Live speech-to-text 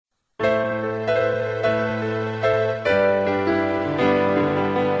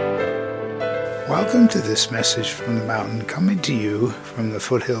Welcome to this message from the mountain, coming to you from the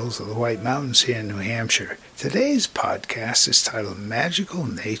foothills of the White Mountains here in New Hampshire. Today's podcast is titled Magical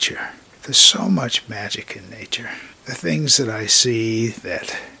Nature. There's so much magic in nature. The things that I see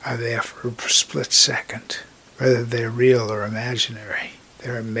that are there for a split second, whether they're real or imaginary,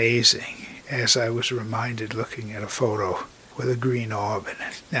 they're amazing, as I was reminded looking at a photo with a green orb in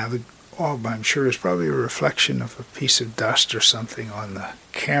it. Now, the orb, I'm sure, is probably a reflection of a piece of dust or something on the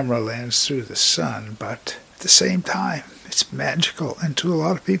camera lens through the sun, but at the same time, it's magical, and to a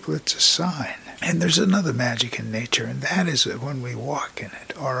lot of people, it's a sign. And there's another magic in nature, and that is that when we walk in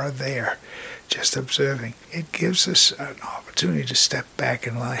it or are there, just observing, it gives us an opportunity to step back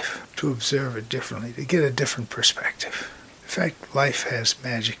in life, to observe it differently, to get a different perspective. In fact, life has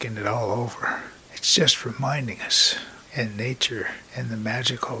magic in it all over. It's just reminding us. And nature and the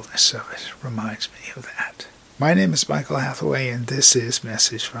magicalness of it reminds me of that. My name is Michael Hathaway, and this is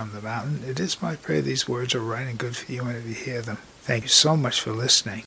Message from the Mountain. It is my prayer these words are right and good for you whenever you hear them. Thank you so much for listening.